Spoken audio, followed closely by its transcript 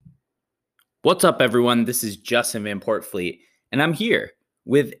What's up, everyone? This is Justin Van Portfleet, and I'm here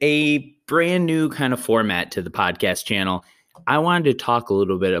with a brand new kind of format to the podcast channel. I wanted to talk a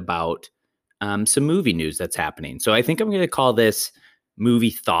little bit about some movie news that's happening. So I think I'm going to call this Movie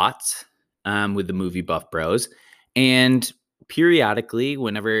Thoughts with the Movie Buff Bros. And periodically,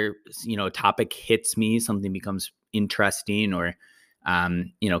 whenever a topic hits me, something becomes interesting or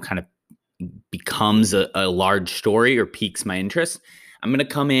kind of becomes a large story or piques my interest, I'm going to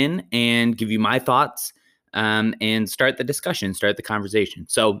come in and give you my thoughts and start the discussion, start the conversation.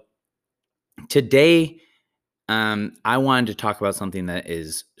 So today, I wanted to talk about something that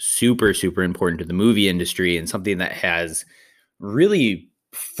is super, super important to the movie industry and something that has really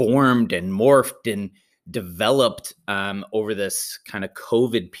formed and morphed and developed over this kind of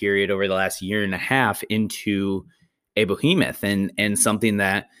COVID period over the last year and a half into a behemoth and something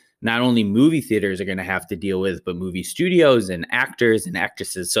that not only movie theaters are going to have to deal with, but movie studios and actors and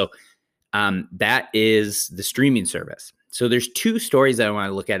actresses. So that is the streaming service. So there's two stories that I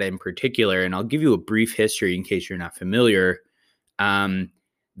want to look at in particular, and I'll give you a brief history in case you're not familiar.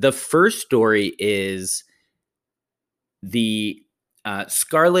 The first story is the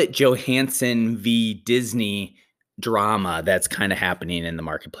Scarlett Johansson v. Disney drama that's kind of happening in the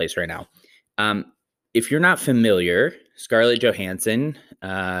marketplace right now. If you're not familiar, Scarlett Johansson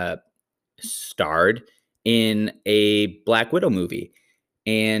starred in a Black Widow movie,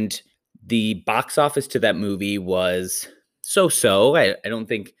 and the box office to that movie was so-so. I don't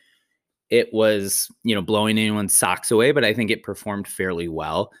think it was, blowing anyone's socks away, but I think it performed fairly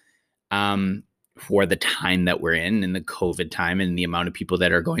well for the time that we're in and the COVID time and the amount of people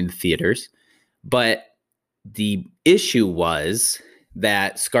that are going to theaters. But the issue was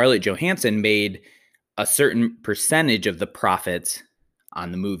that Scarlett Johansson made a certain percentage of the profits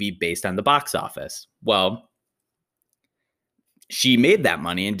on the movie based on the box office. Well, she made that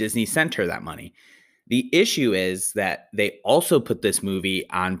money and Disney sent her that money. The issue is that they also put this movie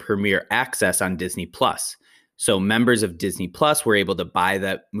on Premier Access on Disney Plus. So members of Disney Plus were able to buy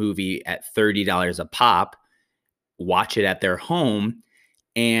that movie at $30 a pop, watch it at their home,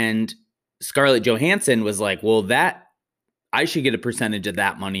 and Scarlett Johansson was like, well, I should get a percentage of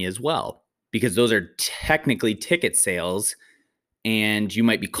that money as well, because those are technically ticket sales, and you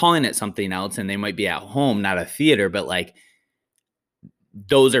might be calling it something else, and they might be at home, not a theater, but like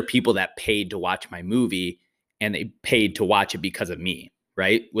those are people that paid to watch my movie, and they paid to watch it because of me,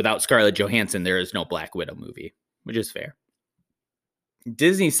 right? Without Scarlett Johansson, there is no Black Widow movie, which is fair.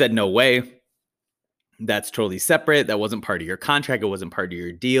 Disney said, no way. That's totally separate. That wasn't part of your contract. It wasn't part of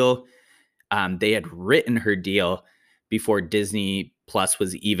your deal. They had written her deal before Disney Plus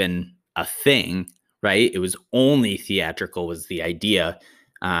was even a thing, right? It was only theatrical was the idea,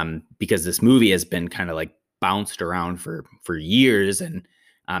 because this movie has been kind of like bounced around for years, and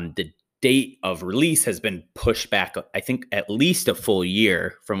the date of release has been pushed back, I think, at least a full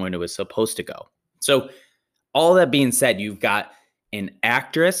year from when it was supposed to go. So all that being said, you've got an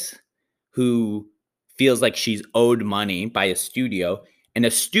actress who feels like she's owed money by a studio, and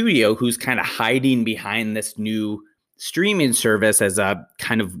a studio who's kind of hiding behind this new streaming service as a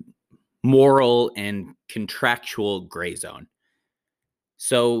kind of moral and contractual gray zone.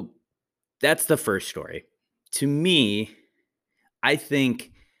 So that's the first story. To me, I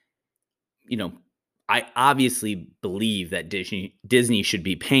think, I obviously believe that Disney should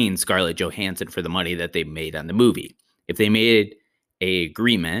be paying Scarlett Johansson for the money that they made on the movie. If they made an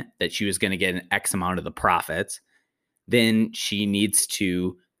agreement that she was going to get an X amount of the profits, then she needs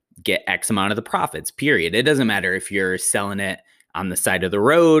to get X amount of the profits, period. It doesn't matter if you're selling it on the side of the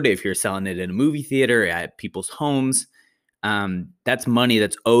road, if you're selling it in a movie theater, at people's homes. That's money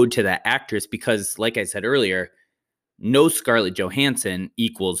that's owed to that actress because, like I said earlier, no Scarlett Johansson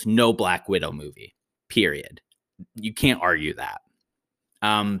equals no Black Widow movie, period. You can't argue that.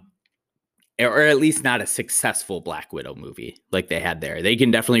 Or at least not a successful Black Widow movie like they had there. They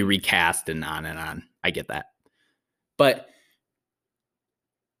can definitely recast and on and on. I get that. But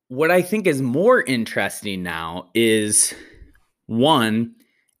what I think is more interesting now is, one,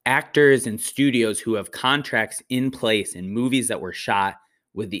 actors and studios who have contracts in place in movies that were shot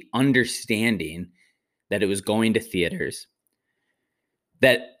with the understanding that it was going to theaters,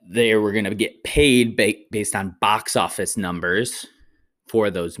 that they were going to get paid based on box office numbers for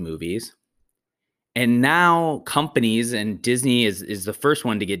those movies. And now companies, and Disney is the first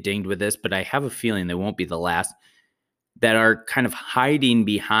one to get dinged with this, but I have a feeling they won't be the last, that are kind of hiding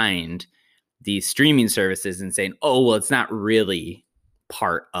behind these streaming services and saying, oh, well, it's not really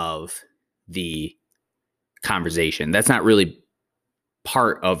part of the conversation. That's not really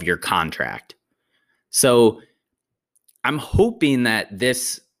part of your contract. So I'm hoping that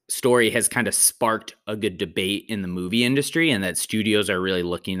this story has kind of sparked a good debate in the movie industry, and that studios are really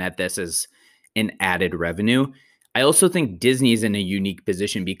looking at this as an added revenue. I also think Disney's in a unique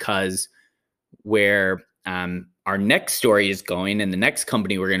position because where our next story is going, and the next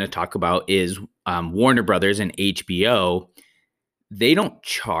company we're going to talk about is Warner Brothers and HBO. They don't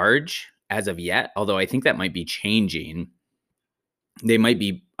charge as of yet, although I think that might be changing. They might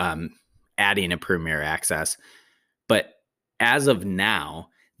be adding a Premier Access, but as of now,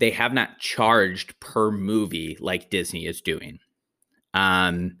 they have not charged per movie like Disney is doing.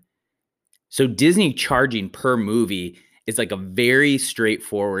 So Disney charging per movie is like a very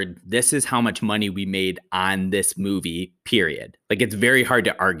straightforward, this is how much money we made on this movie, period. Like, it's very hard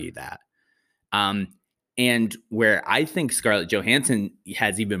to argue that. And where I think Scarlett Johansson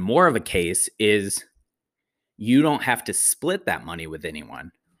has even more of a case is you don't have to split that money with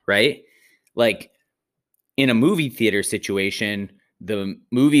anyone, right? Like, in a movie theater situation, the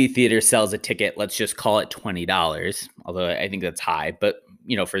movie theater sells a ticket, let's just call it $20, although I think that's high, but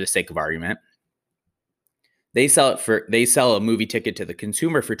for the sake of argument, they sell a movie ticket to the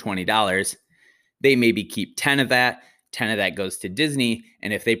consumer for $20. They maybe keep 10 of that. 10 of that goes to Disney.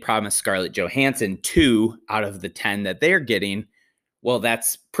 And if they promise Scarlett Johansson 2 out of the 10 that they're getting, well,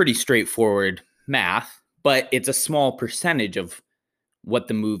 that's pretty straightforward math, but it's a small percentage of what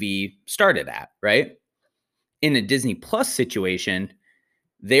the movie started at, right? In a Disney Plus situation,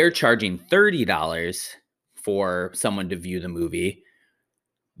 they're charging $30 for someone to view the movie,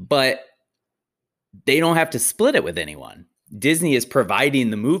 but they don't have to split it with anyone. Disney is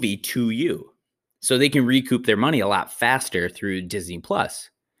providing the movie to you, so they can recoup their money a lot faster through Disney Plus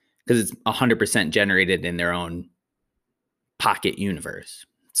because it's 100% generated in their own pocket universe.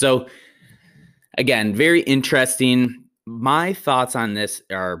 So again, very interesting. My thoughts on this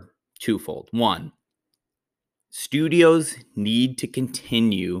are twofold. One, studios need to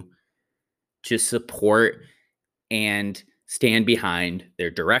continue to support and stand behind their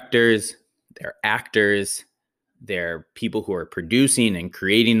directors, their actors, their people who are producing and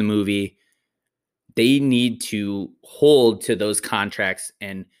creating the movie. They need to hold to those contracts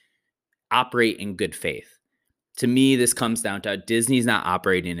and operate in good faith. To me, this comes down to Disney's not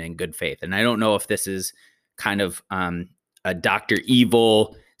operating in good faith. And I don't know if this is kind of a Dr.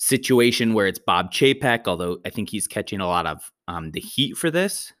 Evil situation where it's Bob Chapek, although I think he's catching a lot of the heat for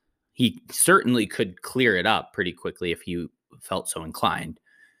this. He certainly could clear it up pretty quickly if he felt so inclined.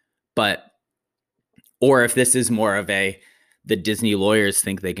 Or if this is more of the Disney lawyers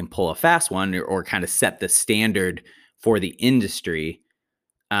think they can pull a fast one or kind of set the standard for the industry.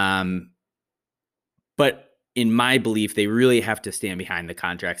 But in my belief, they really have to stand behind the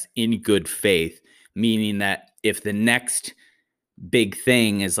contracts in good faith, meaning that if the next big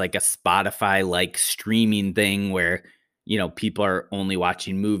thing is like a Spotify-like streaming thing where, people are only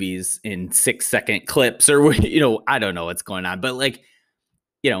watching movies in 6-second clips or, I don't know what's going on. But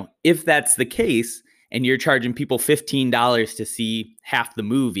if that's the case and you're charging people $15 to see half the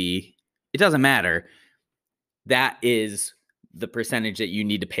movie, it doesn't matter. That is the percentage that you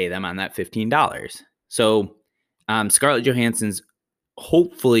need to pay them on that $15. So Scarlett Johansson's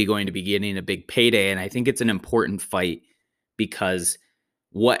hopefully going to be getting a big payday. And I think it's an important fight because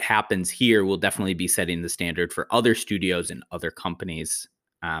what happens here will definitely be setting the standard for other studios and other companies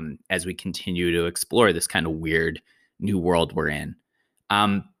as we continue to explore this kind of weird new world we're in.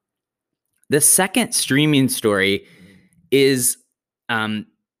 The second streaming story is,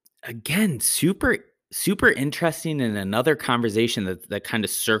 again, super, super interesting in another conversation that kind of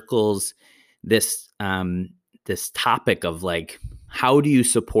circles this this topic of like, how do you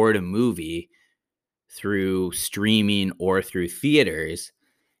support a movie through streaming or through theaters,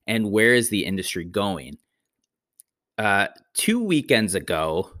 and where is the industry going? 2 weekends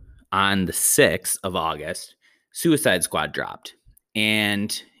ago, on the 6th of August, Suicide Squad dropped.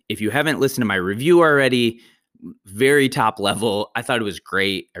 And if you haven't listened to my review already, very top level, I thought it was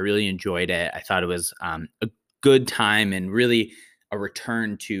great. I really enjoyed it. I thought it was a good time and really a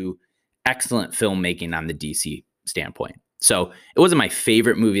return to excellent filmmaking on the DC standpoint. So it wasn't my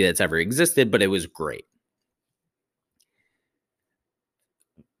favorite movie that's ever existed, but it was great.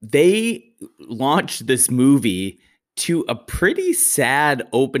 They launched this movie to a pretty sad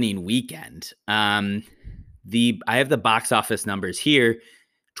opening weekend. I have the box office numbers here,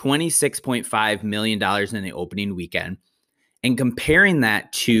 $26.5 million in the opening weekend. And comparing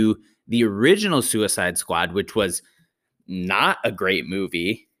that to the original Suicide Squad, which was not a great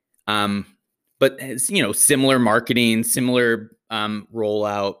movie, but it's, similar marketing, similar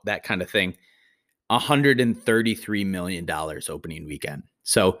rollout, that kind of thing, $133 million opening weekend.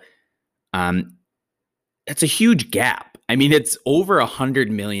 So That's a huge gap. I mean, it's over $100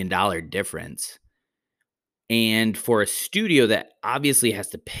 million difference. And for a studio that obviously has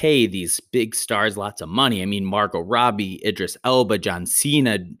to pay these big stars lots of money, I mean, Margot Robbie, Idris Elba, John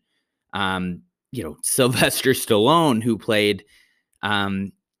Cena, Sylvester Stallone, who played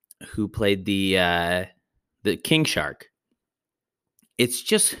the King Shark. It's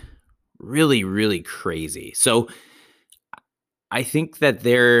just really, really crazy. So I think that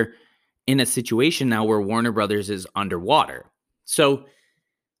they're in a situation now where Warner Brothers is underwater. So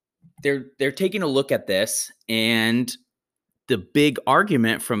they're taking a look at this, and the big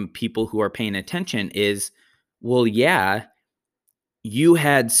argument from people who are paying attention is, well, yeah, you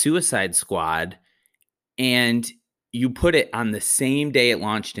had Suicide Squad and you put it on the same day it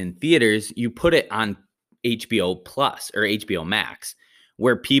launched in theaters, you put it on HBO Plus or HBO Max,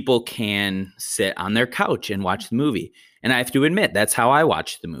 where people can sit on their couch and watch the movie. And I have to admit, that's how I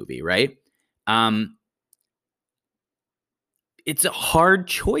watched the movie, right? It's a hard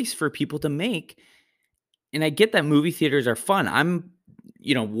choice for people to make. And I get that movie theaters are fun. I'm,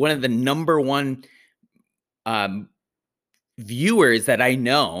 one of the number one viewers that I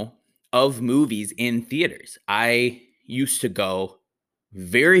know of movies in theaters. I used to go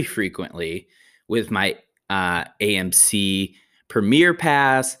very frequently with my AMC Premiere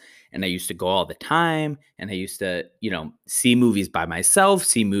Pass, and I used to go all the time, and I used to, see movies by myself,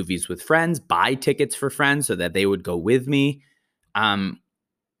 see movies with friends, buy tickets for friends so that they would go with me.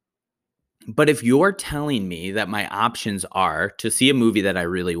 But if you're telling me that my options are to see a movie that I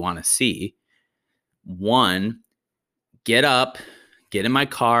really want to see, one, get up, get in my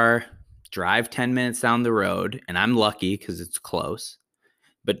car, drive 10 minutes down the road, and I'm lucky because it's close,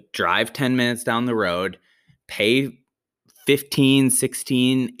 but drive 10 minutes down the road, pay $15,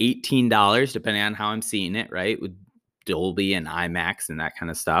 $16, $18, depending on how I'm seeing it, right? With Dolby and IMAX and that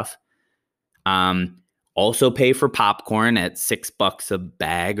kind of stuff. Also pay for popcorn at $6 a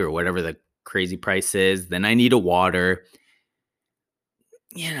bag or whatever the crazy price is. Then I need a water,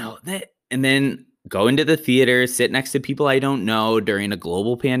 and then go into the theater, sit next to people I don't know during a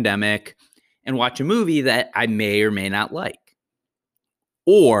global pandemic, and watch a movie that I may or may not like.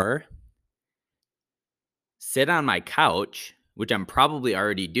 Or sit on my couch, which I'm probably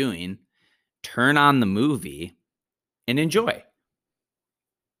already doing, turn on the movie, and enjoy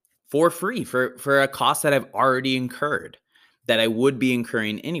for free for a cost that I've already incurred, that I would be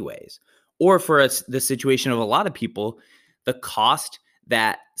incurring anyways. Or for the situation of a lot of people, the cost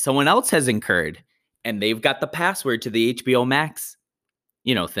that someone else has incurred, and they've got the password to the HBO Max,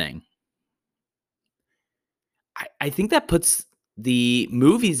 thing. I think that puts the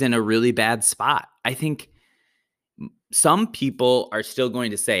movies in a really bad spot. I think some people are still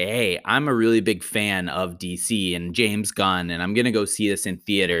going to say, hey, I'm a really big fan of DC and James Gunn, and I'm going to go see this in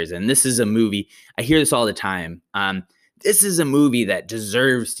theaters. And this is a movie. I hear this all the time. This is a movie that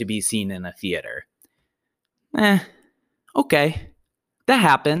deserves to be seen in a theater. Okay. That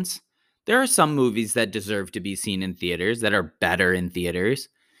happens. There are some movies that deserve to be seen in theaters that are better in theaters.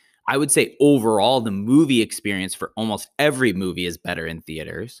 I would say overall, the movie experience for almost every movie is better in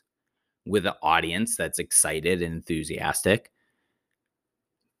theaters with an audience that's excited and enthusiastic.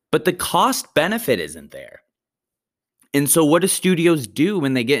 But the cost benefit isn't there. And so what do studios do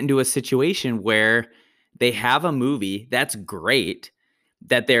when they get into a situation where they have a movie that's great,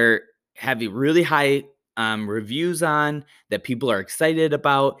 that they're having really high reviews on, that people are excited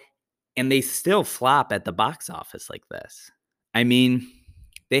about, and they still flop at the box office like this? I mean,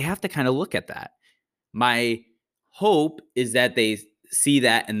 they have to kind of look at that. My hope is that they see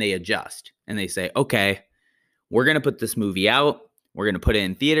that and they adjust and they say, okay, we're going to put this movie out. We're going to put it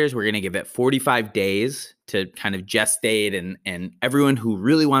in theaters. We're going to give it 45 days to kind of gestate, and everyone who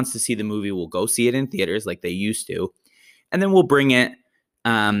really wants to see the movie will go see it in theaters like they used to. And then we'll bring it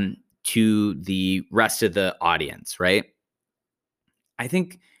to the rest of the audience, right? I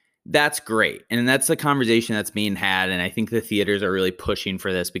think that's great. And that's the conversation that's being had. And I think the theaters are really pushing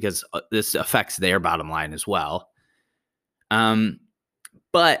for this because this affects their bottom line as well.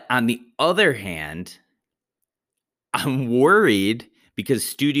 But on the other hand, I'm worried because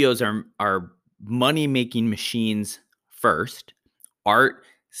studios are money-making machines first, art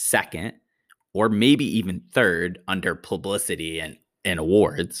second, or maybe even third under publicity and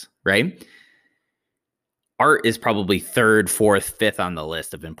awards, right? Art is probably third, fourth, fifth on the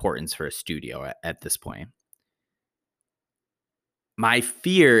list of importance for a studio at this point. My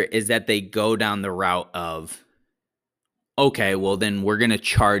fear is that they go down the route of, okay, well, then we're going to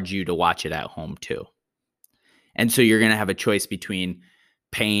charge you to watch it at home too. And so you're going to have a choice between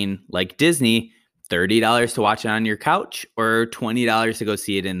paying, like Disney, $30 to watch it on your couch or $20 to go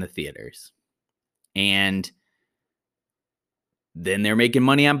see it in the theaters. And then they're making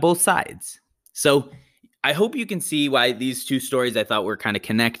money on both sides. So I hope you can see why these two stories I thought were kind of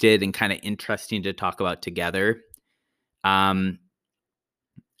connected and kind of interesting to talk about together. I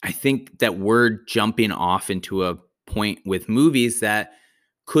think that we're jumping off into a point with movies that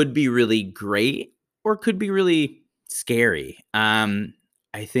could be really great or could be really scary.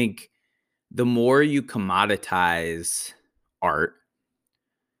 I think the more you commoditize art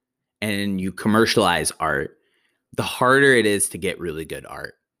and you commercialize art, the harder it is to get really good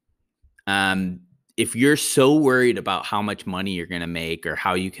art. If you're so worried about how much money you're going to make or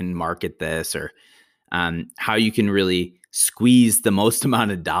how you can market this or how you can really squeeze the most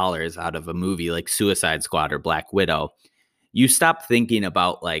amount of dollars out of a movie like Suicide Squad or Black Widow, you stop thinking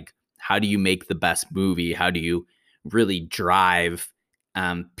about like, how do you make the best movie? How do you really drive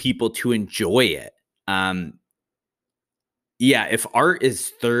people to enjoy it? Yeah, if art is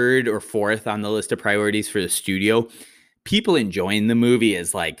third or fourth on the list of priorities for the studio, people enjoying the movie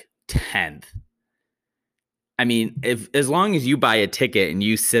is like 10th. I mean, if as long as you buy a ticket and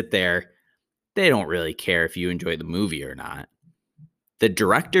you sit there, they don't really care if you enjoy the movie or not. The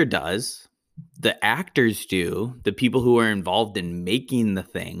director does, the actors do, the people who are involved in making the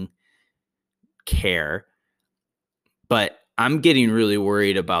thing care. But I'm getting really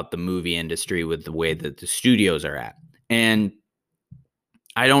worried about the movie industry with the way that the studios are at. And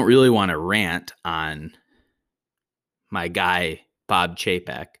I don't really want to rant on my guy, Bob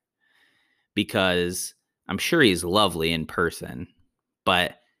Chapek, because I'm sure he's lovely in person,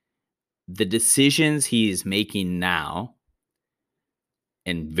 but the decisions he's making now,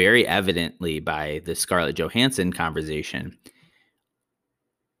 and very evidently by the Scarlett Johansson conversation,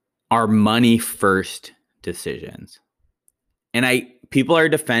 are money first decisions. And people are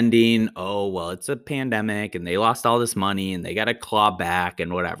defending, oh, well, it's a pandemic and they lost all this money and they got to claw back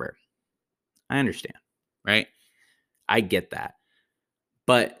and whatever. I understand, right? I get that.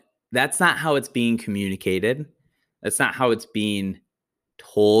 But that's not how it's being communicated. That's not how it's being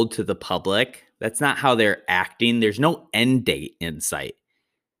told to the public. That's not how they're acting. There's no end date in sight.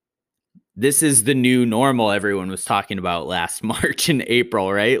 This is the new normal everyone was talking about last March and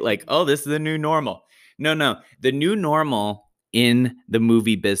April, right? Like, oh, this is the new normal. No. The new normal in the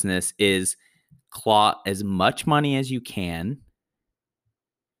movie business is claw as much money as you can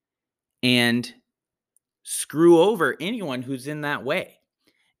and screw over anyone who's in that way.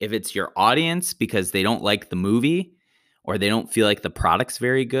 If it's your audience because they don't like the movie or they don't feel like the product's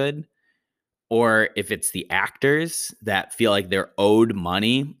very good, or if it's the actors that feel like they're owed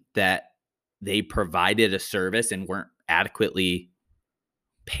money, that they provided a service and weren't adequately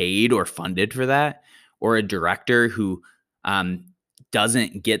paid or funded for that, or a director who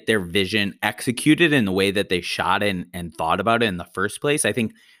doesn't get their vision executed in the way that they shot and thought about it in the first place. I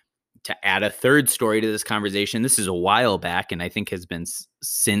think to add a third story to this conversation, this is a while back and I think has been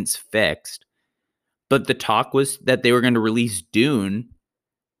since fixed, but the talk was that they were going to release Dune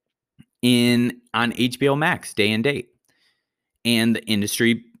on HBO Max day and date, and the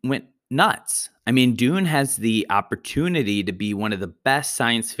industry went nuts. I mean, Dune has the opportunity to be one of the best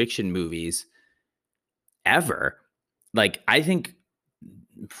science fiction movies ever. Like, I think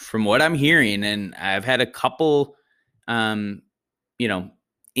from what I'm hearing, and I've had a couple,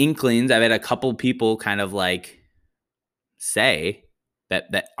 inklings. I've had a couple people kind of like say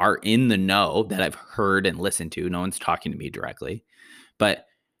that are in the know that I've heard and listened to. No one's talking to me directly, but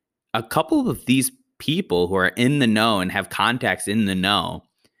a couple of these people who are in the know and have contacts in the know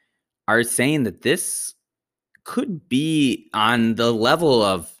are saying that this could be on the level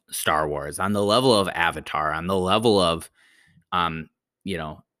of Star Wars, on the level of Avatar, on the level of, I'll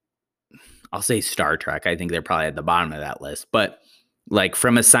say Star Trek. I think they're probably at the bottom of that list. But like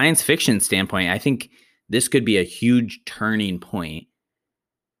from a science fiction standpoint, I think this could be a huge turning point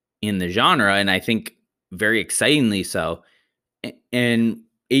in the genre. And I think very excitingly so. And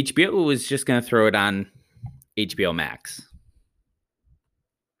HBO was just going to throw it on HBO Max.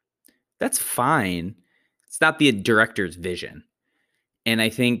 That's fine. It's not the director's vision. And I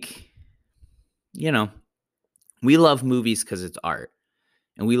think, we love movies because it's art.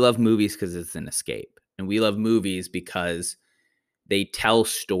 And we love movies because it's an escape. And we love movies because they tell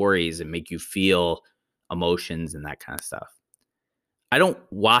stories and make you feel emotions and that kind of stuff. I don't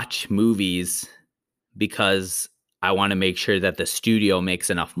watch movies because I want to make sure that the studio makes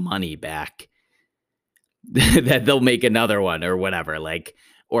enough money back that they'll make another one or whatever, like,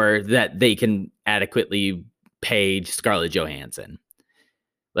 or that they can adequately pay Scarlett Johansson.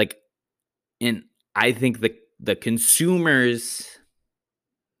 Like, and I think the consumers'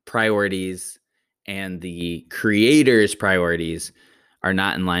 priorities and the creators' priorities are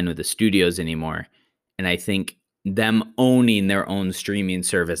not in line with the studios anymore. And I think them owning their own streaming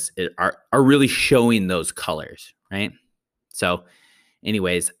service are really showing those colors, right? So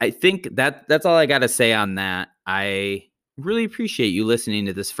anyways, I think that's all I got to say on that. I really appreciate you listening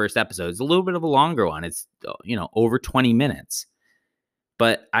to this first episode. It's a little bit of a longer one. It's over 20 minutes.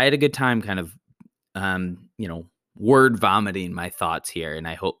 But I had a good time kind of word vomiting my thoughts here, and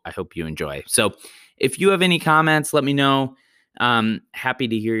I hope you enjoy. So if you have any comments, let me know. Happy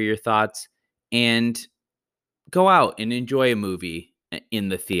to hear your thoughts, and go out and enjoy a movie in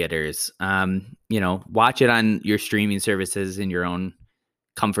the theaters. Watch it on your streaming services in your own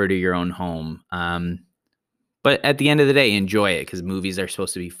comfort of your own home. But at the end of the day, enjoy it, because movies are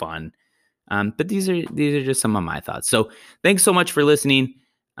supposed to be fun. But these are just some of my thoughts. So thanks so much for listening.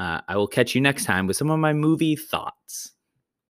 I will catch you next time with some of my movie thoughts.